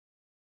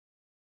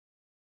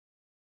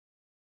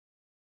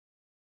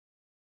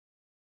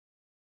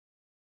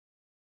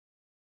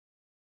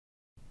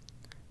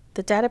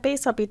The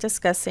database I'll be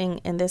discussing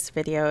in this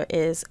video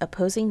is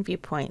Opposing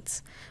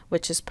Viewpoints,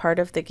 which is part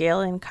of the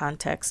Gale in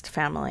Context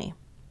family.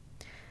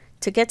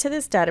 To get to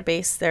this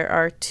database, there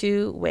are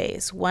two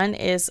ways. One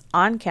is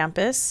on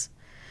campus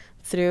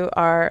through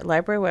our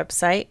library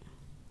website.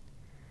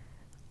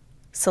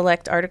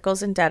 Select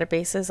Articles and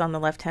Databases on the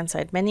left-hand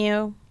side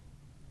menu.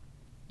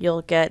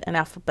 You'll get an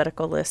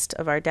alphabetical list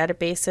of our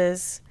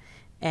databases,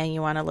 and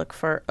you want to look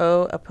for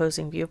O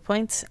Opposing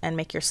Viewpoints and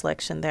make your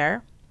selection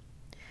there.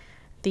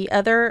 The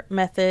other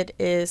method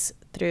is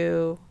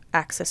through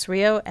Access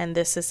Rio, and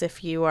this is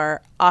if you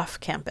are off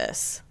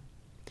campus.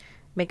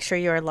 Make sure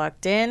you are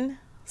logged in,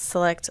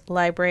 select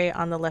Library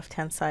on the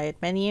left-hand side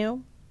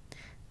menu.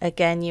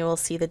 Again, you will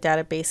see the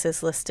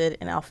databases listed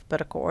in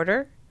alphabetical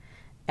order,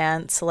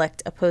 and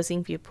select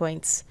Opposing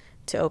Viewpoints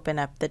to open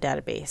up the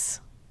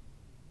database.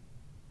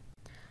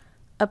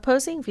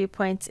 Opposing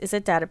Viewpoints is a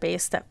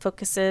database that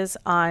focuses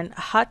on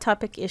hot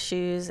topic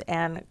issues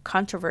and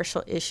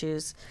controversial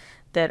issues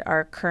that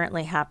are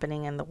currently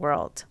happening in the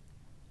world.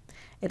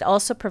 It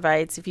also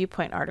provides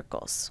viewpoint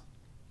articles.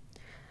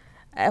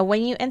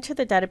 When you enter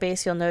the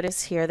database, you'll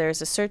notice here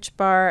there's a search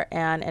bar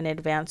and an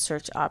advanced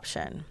search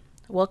option.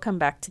 We'll come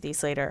back to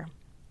these later.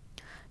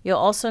 You'll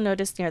also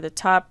notice near the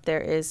top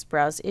there is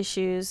Browse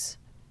Issues,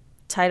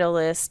 Title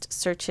List,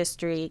 Search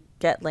History,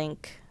 Get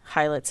Link,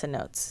 Highlights and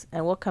Notes,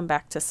 and we'll come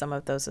back to some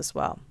of those as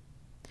well.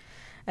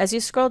 As you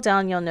scroll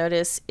down, you'll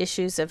notice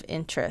Issues of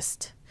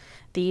Interest.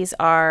 These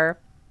are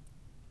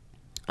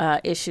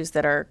issues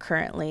that are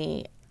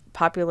currently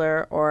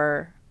popular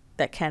or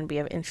that can be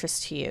of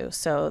interest to you.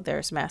 So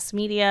there's mass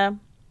media,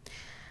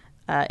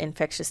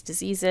 infectious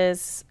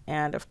diseases,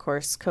 and of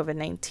course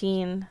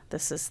COVID-19.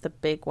 This is the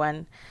big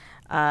one,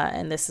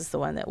 and this is the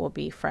one that will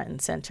be front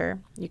and center.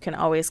 You can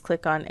always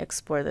click on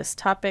Explore this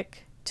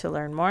topic to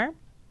learn more.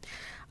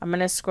 I'm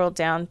going to scroll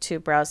down to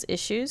Browse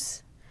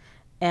Issues,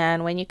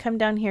 and when you come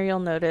down here, you'll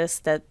notice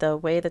that the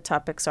way the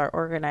topics are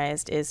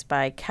organized is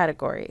by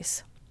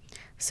categories.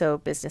 So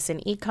business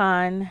and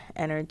econ,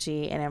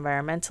 energy and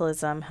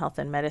environmentalism, health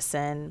and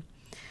medicine,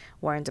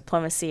 war and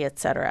diplomacy,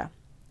 etc.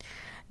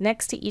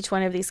 Next to each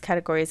one of these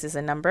categories is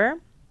a number.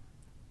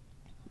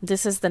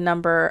 This is the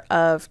number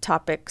of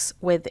topics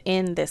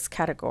within this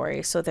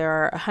category. So there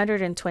are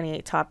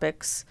 128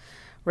 topics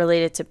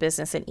related to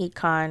business and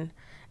econ.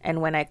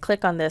 And when I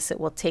click on this, it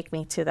will take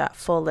me to that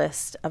full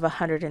list of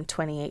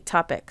 128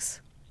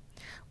 topics.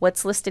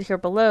 What's listed here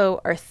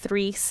below are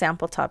 3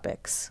 sample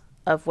topics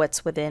of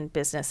what's within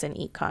business and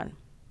econ.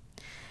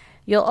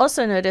 You'll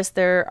also notice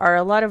there are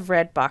a lot of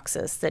red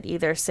boxes that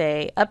either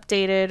say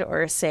updated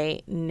or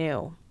say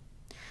new.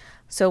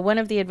 So one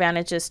of the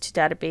advantages to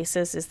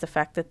databases is the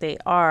fact that they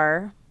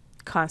are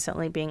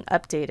constantly being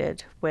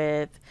updated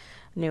with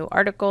new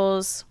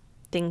articles,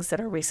 things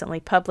that are recently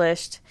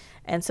published,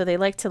 and so they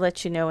like to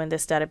let you know in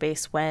this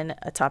database when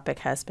a topic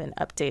has been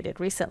updated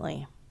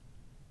recently.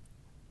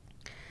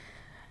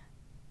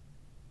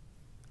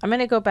 I'm going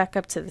to go back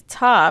up to the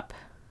top,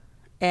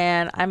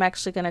 and I'm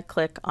actually going to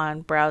click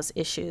on Browse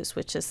Issues,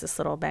 which is this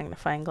little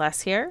magnifying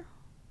glass here.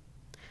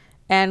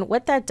 And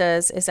what that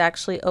does is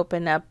actually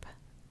open up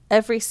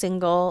every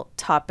single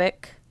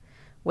topic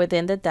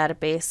within the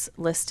database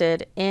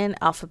listed in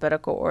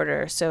alphabetical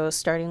order. So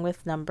starting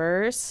with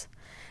numbers,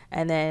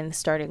 and then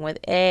starting with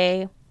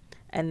A,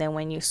 and then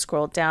when you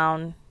scroll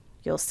down,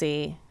 you'll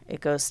see it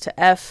goes to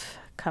F,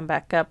 come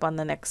back up on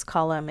the next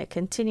column, it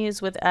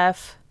continues with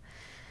F,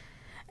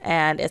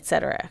 and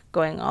etc.,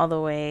 going all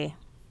the way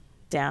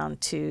down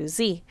to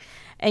Z.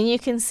 And you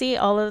can see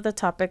all of the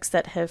topics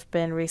that have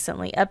been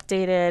recently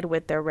updated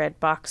with their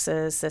red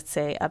boxes that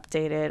say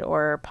updated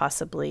or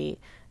possibly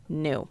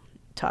new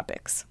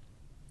topics,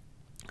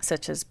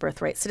 such as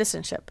birthright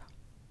citizenship.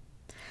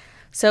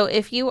 So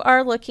if you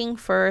are looking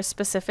for a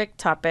specific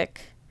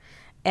topic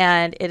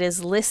and it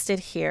is listed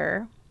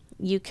here,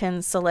 you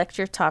can select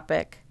your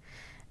topic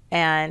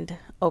and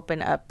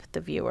open up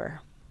the viewer.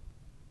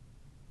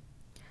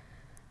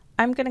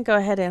 I'm going to go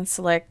ahead and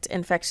select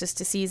infectious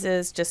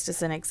diseases just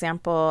as an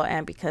example,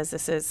 and because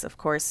this is of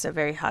course a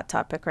very hot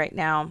topic right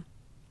now,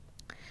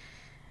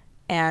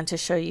 and to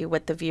show you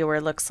what the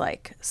viewer looks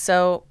like.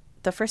 So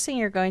the first thing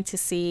you're going to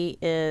see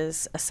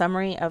is a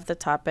summary of the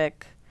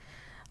topic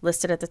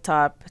listed at the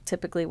top,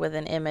 typically with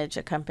an image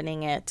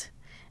accompanying it,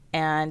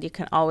 and you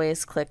can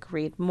always click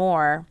Read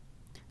More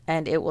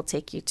and it will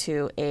take you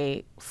to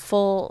a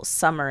full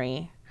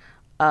summary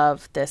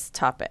of this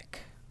topic.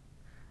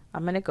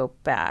 I'm going to go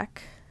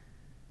back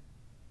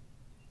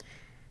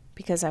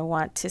because I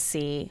want to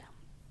see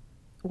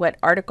what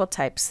article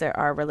types there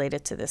are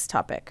related to this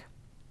topic.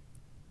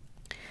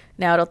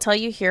 Now it'll tell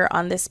you here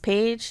on this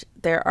page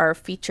there are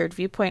featured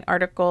viewpoint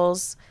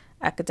articles,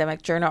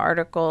 academic journal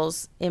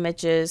articles,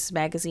 images,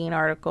 magazine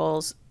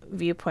articles,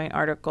 viewpoint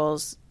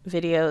articles,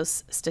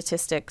 videos,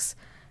 statistics,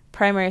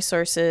 primary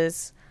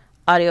sources,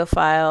 audio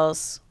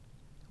files,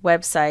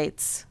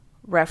 websites,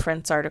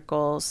 reference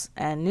articles,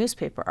 and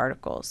newspaper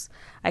articles.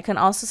 I can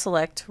also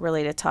select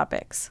related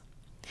topics.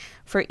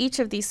 For each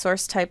of these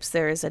source types,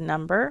 there is a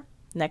number,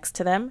 next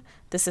to them,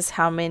 this is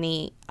how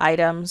many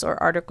items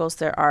or articles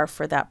there are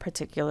for that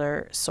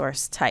particular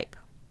source type.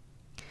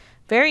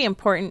 Very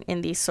important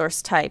in these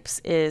source types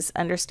is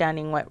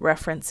understanding what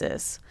reference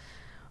is.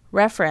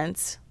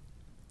 Reference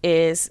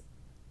is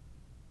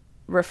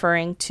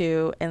referring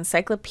to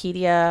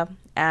encyclopedia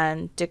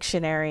and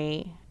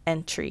dictionary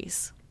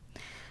entries.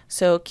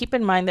 So keep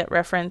in mind that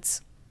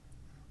reference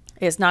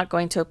is not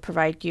going to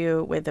provide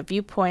you with a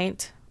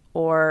viewpoint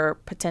or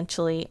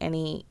potentially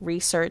any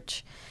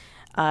research.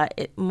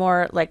 It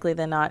more likely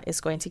than not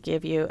is going to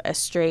give you a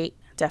straight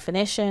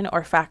definition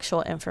or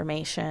factual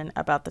information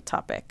about the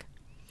topic.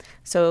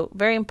 So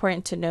very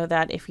important to know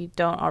that if you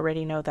don't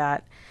already know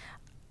that,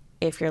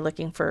 if you're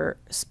looking for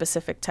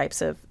specific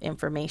types of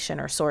information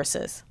or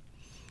sources.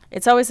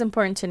 It's always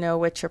important to know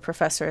what your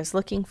professor is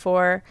looking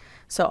for,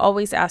 so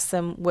always ask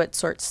them what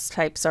source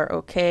types are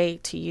okay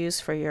to use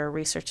for your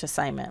research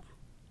assignment.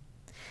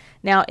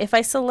 Now, if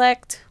I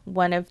select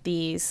one of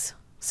these,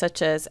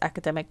 such as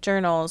academic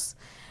journals,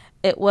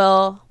 it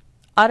will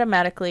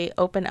automatically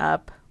open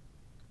up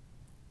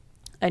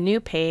a new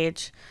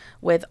page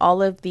with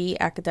all of the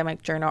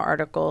academic journal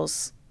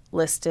articles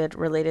listed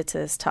related to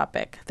this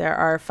topic. There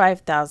are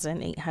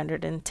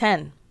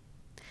 5,810.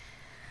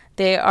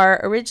 They are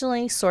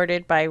originally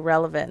sorted by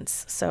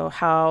relevance, so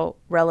how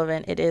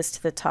relevant it is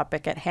to the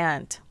topic at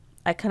hand.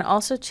 I can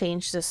also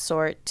change the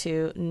sort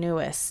to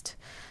newest,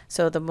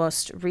 so the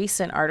most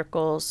recent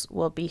articles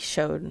will be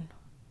shown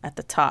at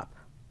the top.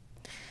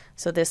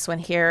 So this one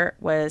here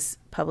was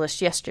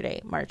published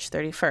yesterday, March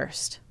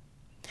 31st.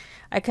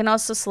 I can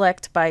also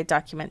select by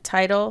document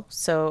title,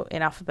 so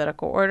in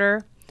alphabetical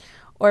order,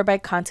 or by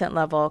content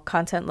level.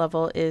 Content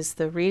level is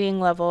the reading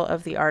level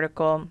of the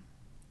article,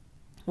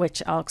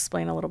 which I'll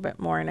explain a little bit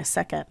more in a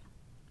second.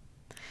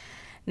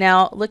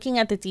 Now, looking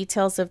at the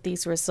details of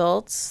these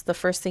results, the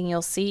first thing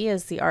you'll see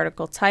is the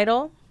article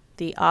title,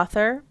 the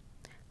author,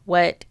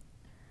 what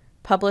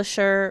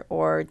publisher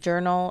or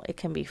journal it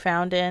can be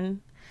found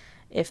in,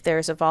 if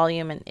there's a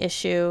volume and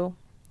issue,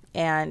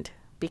 and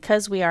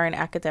because we are in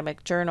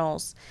academic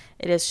journals,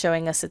 it is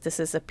showing us that this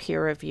is a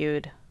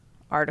peer-reviewed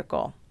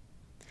article.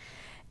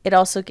 It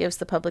also gives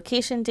the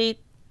publication date,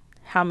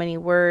 how many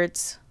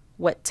words,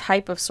 what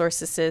type of source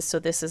this is. So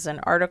this is an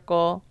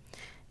article,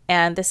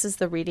 and this is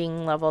the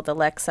reading level, the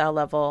Lexile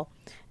level,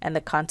 and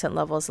the content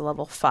level is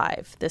level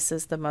 5. This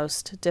is the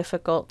most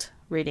difficult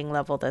reading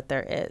level that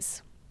there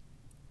is.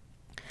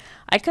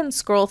 I can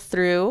scroll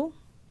through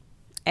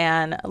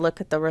and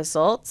look at the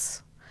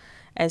results.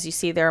 As you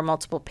see, there are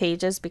multiple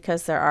pages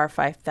because there are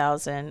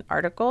 5,000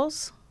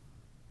 articles.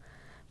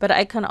 But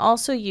I can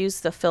also use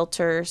the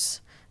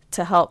filters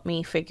to help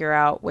me figure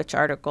out which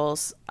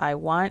articles I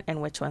want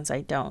and which ones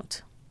I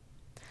don't.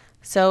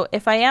 So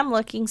if I am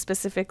looking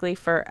specifically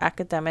for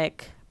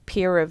academic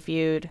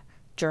peer-reviewed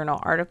journal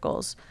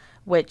articles,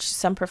 which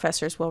some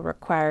professors will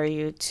require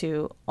you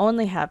to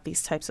only have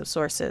these types of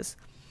sources,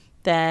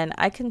 then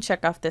I can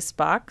check off this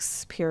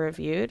box,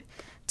 peer-reviewed,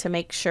 to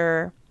make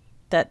sure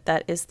that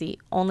that is the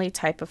only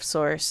type of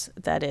source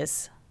that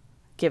is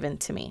given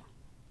to me.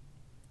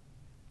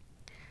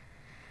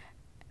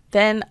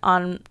 Then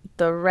on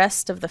the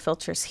rest of the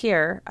filters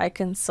here, I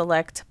can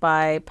select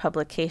by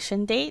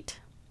publication date.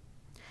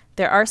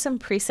 There are some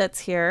presets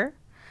here.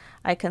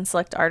 I can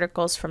select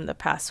articles from the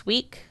past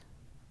week,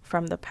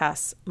 from the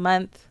past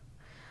month,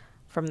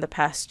 from the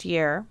past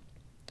year,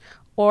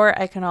 or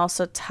I can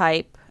also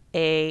type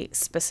a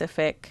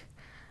specific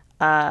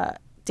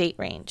date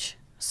range.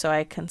 So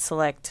I can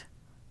select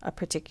a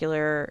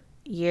particular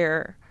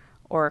year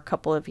or a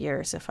couple of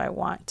years if I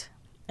want,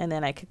 and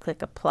then I could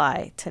click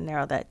apply to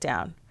narrow that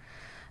down.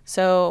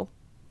 So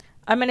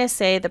I'm going to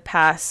say the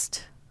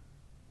past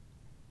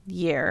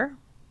year,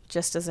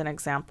 just as an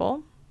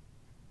example.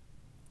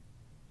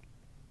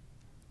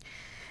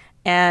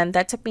 And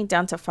that took me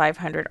down to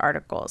 500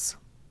 articles.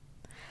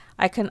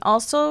 I can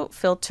also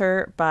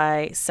filter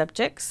by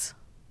subjects.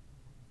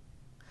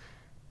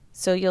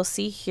 So you'll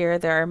see here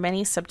there are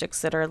many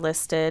subjects that are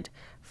listed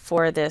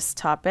for this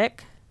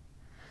topic,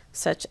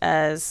 such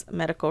as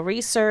medical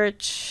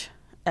research,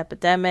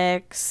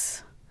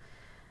 epidemics,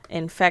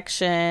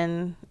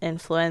 infection,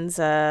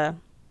 influenza,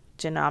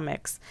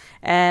 genomics,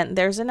 and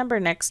there's a number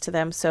next to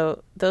them,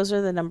 so those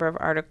are the number of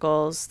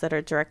articles that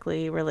are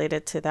directly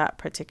related to that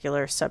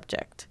particular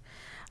subject.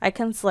 I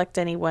can select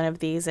any one of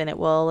these and it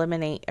will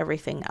eliminate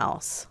everything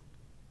else.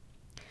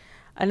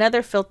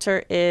 Another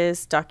filter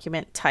is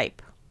document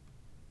type.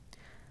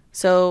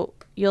 So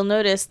you'll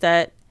notice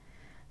that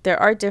there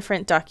are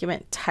different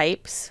document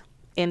types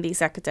in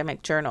these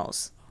academic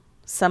journals.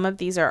 Some of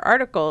these are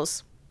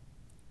articles,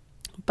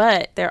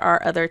 but there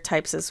are other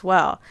types as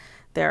well.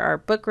 There are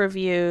book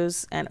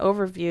reviews and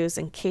overviews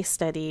and case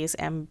studies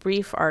and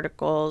brief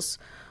articles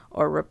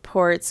or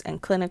reports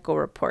and clinical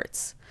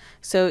reports.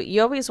 So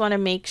you always want to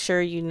make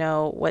sure you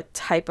know what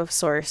type of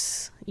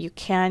source you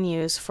can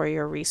use for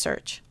your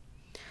research.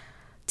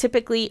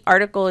 Typically,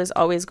 article is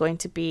always going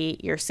to be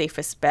your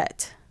safest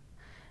bet.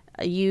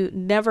 You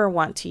never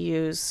want to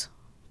use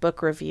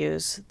book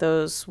reviews.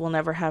 Those will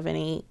never have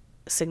any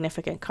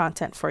significant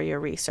content for your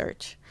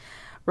research.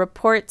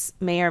 Reports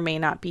may or may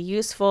not be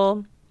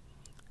useful,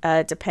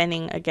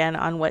 depending again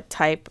on what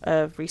type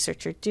of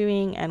research you're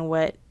doing and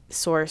what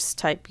source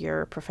type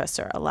your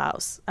professor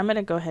allows. I'm going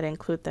to go ahead and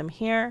include them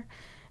here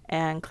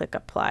and click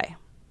apply.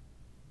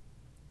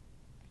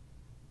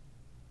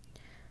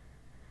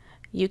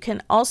 You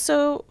can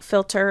also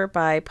filter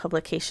by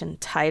publication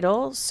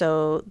title.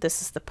 So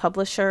this is the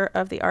publisher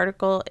of the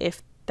article.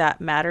 If that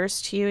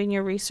matters to you in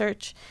your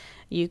research,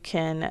 you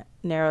can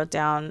narrow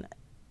down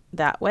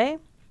that way.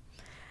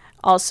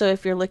 Also,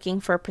 if you're looking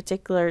for a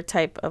particular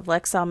type of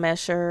Lexile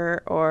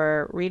measure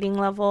or reading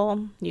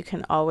level, you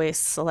can always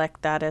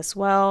select that as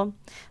well.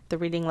 The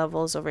reading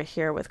level is over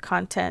here with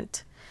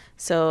content.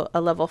 So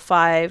a level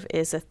 5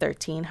 is a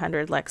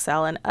 1300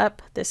 Lexile and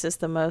up. This is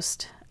the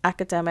most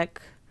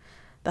academic,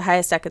 the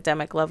highest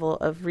academic level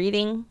of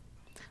reading.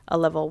 A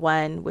level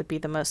 1 would be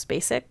the most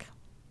basic.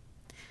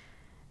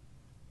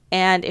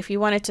 And if you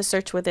wanted to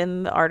search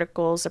within the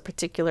articles a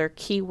particular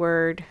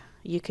keyword,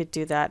 you could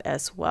do that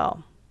as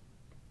well.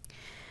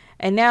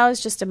 And now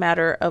it's just a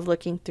matter of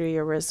looking through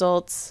your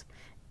results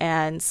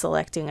and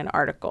selecting an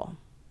article.